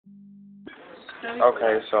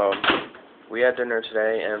Okay, so we had dinner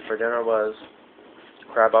today, and for dinner was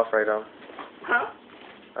crab Alfredo. Huh?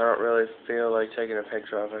 I don't really feel like taking a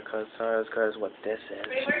picture of it because it's not as good as what this is.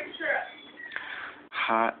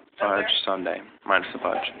 Hot fudge sundae, minus the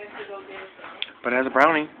fudge. But it has a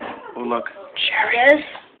brownie. Oh look, cherries. This?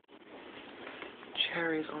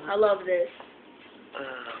 Cherries. Oh I love this.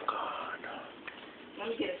 God. Let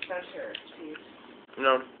me get a center, please. You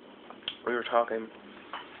know, we were talking.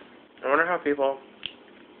 I wonder how people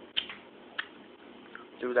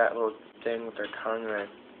do that little thing with their tongue and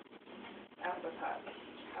Apricot.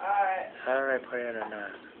 Alright. how do I put it in a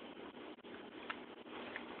knot?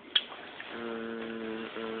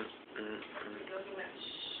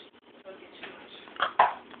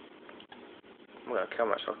 I'm gonna kill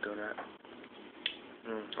myself doing that.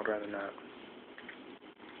 I'd rather not.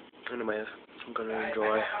 Anyways, I'm gonna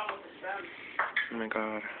enjoy. Oh my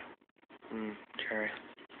god. Cherry.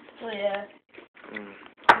 Oh yeah.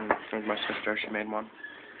 There's my sister, she made one.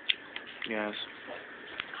 Yes.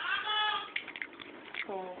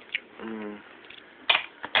 Oh.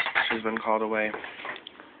 She's been called away.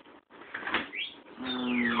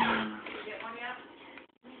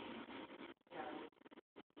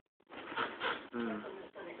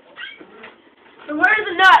 So where's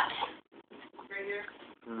the nuts? Right here.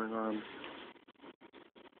 Oh my god.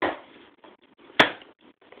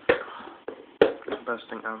 Best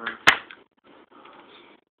thing ever.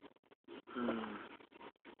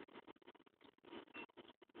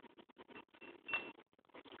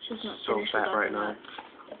 She's not So fat right now.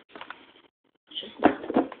 She's not.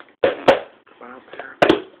 Wow, there.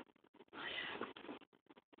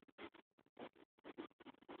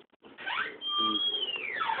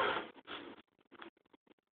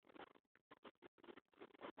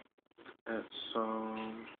 It's so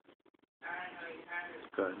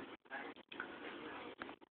good.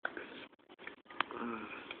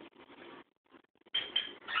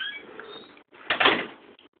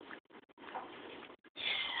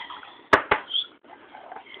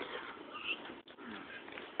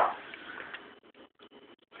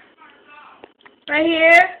 Right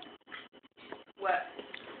here. What?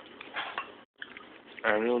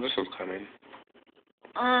 I knew this was coming.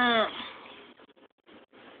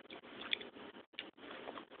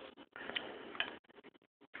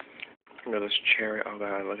 Look at this cherry. Oh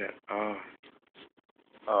god, look at.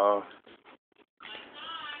 Oh.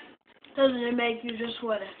 Doesn't it make you just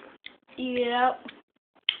want to eat it up?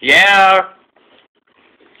 Yeah.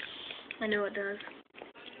 I know it does.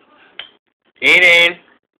 Eating.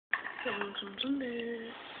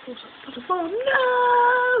 Put the phone.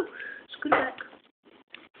 No! Scoot back.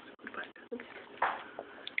 Scoot back.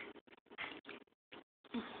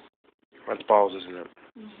 That's balls, isn't it?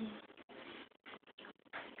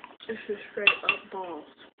 This is straight up balls.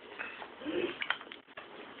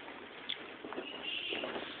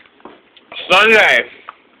 Sunday.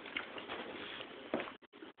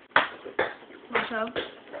 What's up?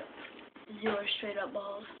 Zero straight up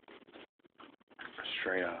balls.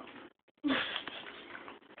 Straight up.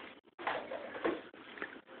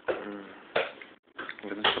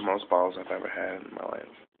 This is the most balls I've ever had in my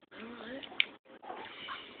life.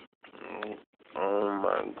 Oh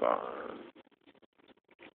my god.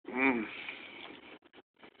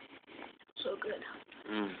 So good.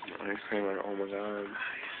 Ice cream, and oh my god.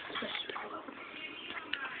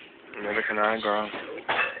 Neither can I, girl.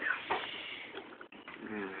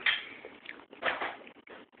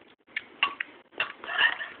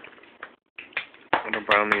 And the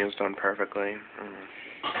brownie is done perfectly.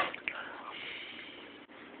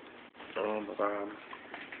 Oh my god.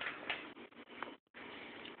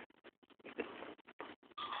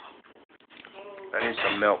 I need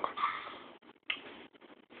some milk.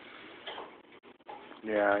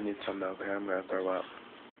 Yeah, I need some milk. I'm gonna throw up.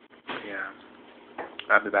 Yeah.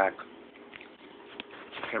 I'll be back.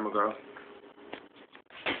 Camera girl.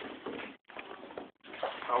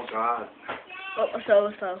 Oh god. Oh,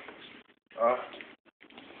 so.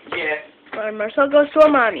 Yeah. Alright, Marcel goes to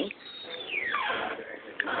her mommy.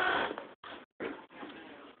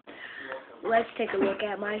 Let's take a look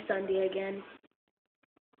at my sundae again.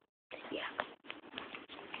 Yeah.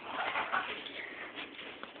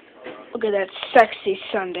 Look at that sexy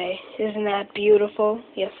sundae. Isn't that beautiful?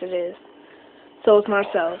 Yes, it is. So is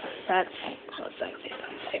Marcel's. That's so sexy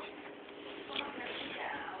sundae.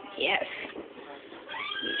 Yes.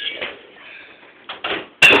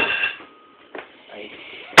 I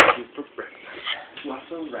thank you for breakfast.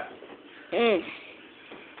 Waffle wrap.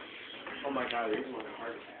 Oh my god, these want a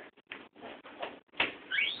heart attack.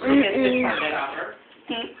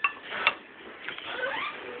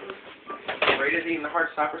 Ready to eat the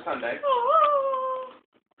Heartstopper Sundae.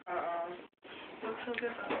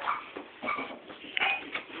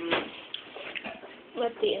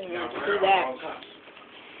 Let the internet do that.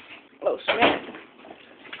 Oh, snap.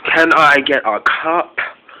 Can I get a cup?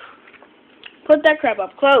 Put that crap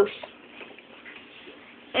up close.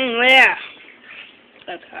 Yeah.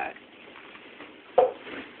 That's hot.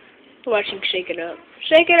 Watching Shake It Up.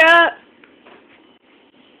 Shake it up!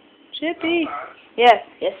 Chippy. Yes,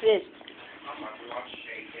 yes it is.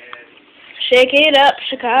 Shake it up,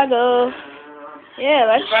 Chicago. Yeah,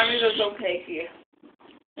 that's... Brownies are okay here.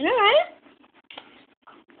 Alright.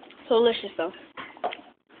 So delicious though.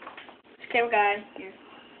 Okay, guy. Here.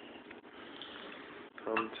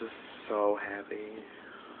 I'm just so happy.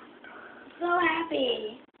 So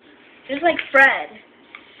happy. Just like Fred.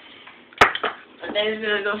 And then he's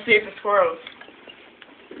gonna go see if the squirrels.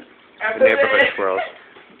 The neighborhood squirrels.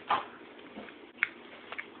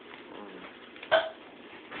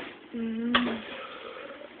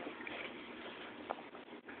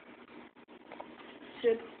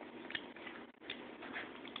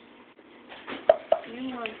 Should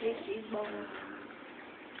you want to taste these balls?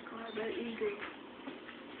 Oh, they're easy.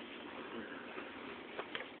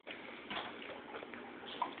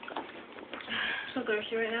 So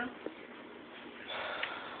thirsty right now.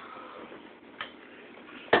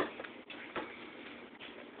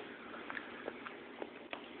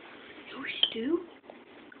 You should do.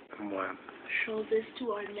 What? Show this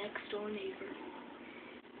to our next door neighbor.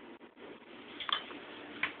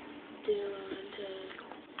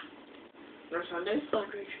 Their Sunday?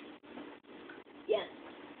 Buttridge. Yes.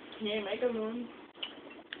 Yeah, make a moon.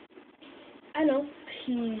 I know.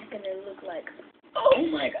 He's gonna look like. Oh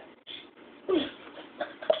my god.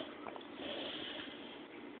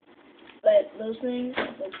 But those things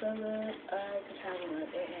look so good. I could have them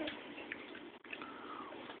right now.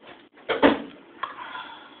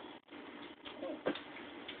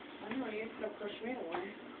 I know you have to push me away.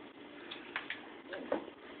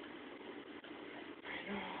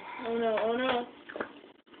 Oh no, oh no.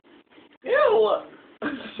 Ew!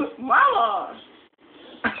 Mama!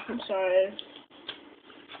 I'm sorry.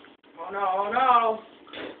 Oh no, oh no.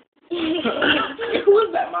 Who was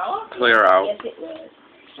that, Mama? Clear out. Yes, it was.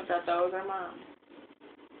 I thought that was her mom.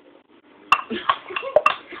 You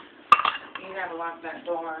gotta lock that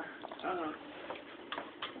door.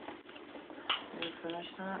 Did you finish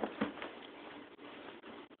that?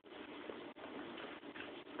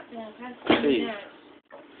 Yeah, that's Please.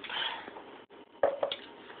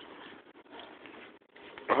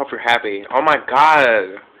 I hope you're happy. Oh my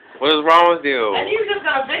god. What is wrong with you? And you just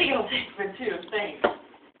got a video for too, thanks.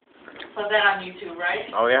 Put that on YouTube, right?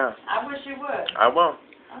 Oh yeah. I wish you would. I will.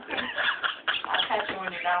 Okay. I'll catch you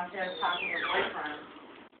when you're downstairs talking to your boyfriend.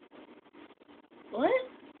 What?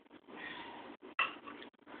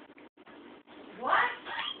 What?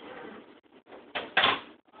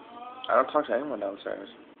 I don't talk to anyone downstairs.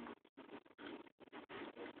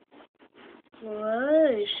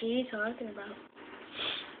 What is she talking about?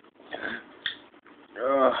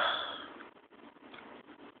 Ugh.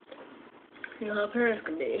 You know how parents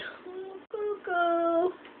can be.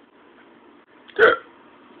 Go.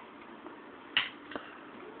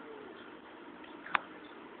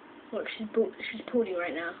 Look, she's pooty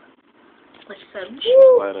right now. Like she said,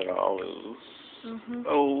 Let it all loose.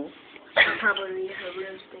 Oh. Probably her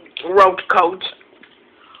real stink. Rope coach.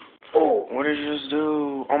 Oh. What did you just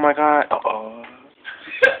do? Oh my god. Uh-oh.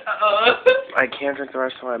 I can't drink the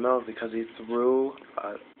rest of my milk because he threw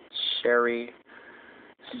a cherry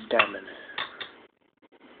stem in it.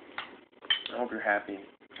 I hope you're happy.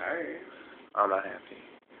 Sorry. I'm not happy.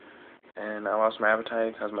 And I lost my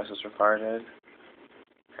appetite because my sister farted.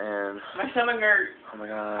 And My stomach hurt. oh my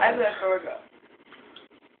god. I have to throw it up.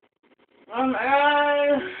 Oh my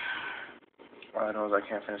god. All I know is I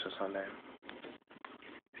can't finish this Sunday.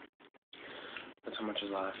 That's how much is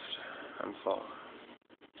left. I'm full.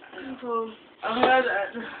 So, Oh my god.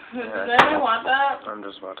 Does anyone want that? I'm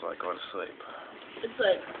just about to like go to sleep. it's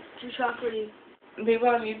like too chocolatey. People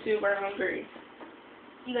on YouTube are hungry.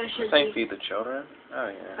 You guys should Saying see. feed the children? Oh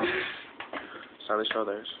yeah. Sally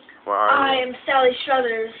Struthers. Where are I you? am Sally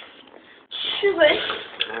Struthers. Shoot.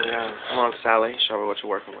 Oh, yeah. Come on, Sally. Show me what you're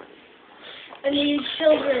working with. And these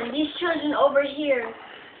children over here,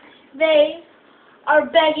 they are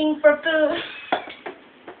begging for food.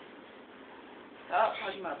 Oh,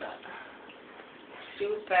 talking about that.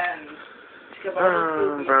 Soup and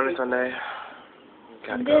Brownie Sundae.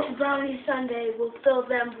 Gotta And go. this Brownie Sundae will fill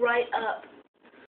them right up.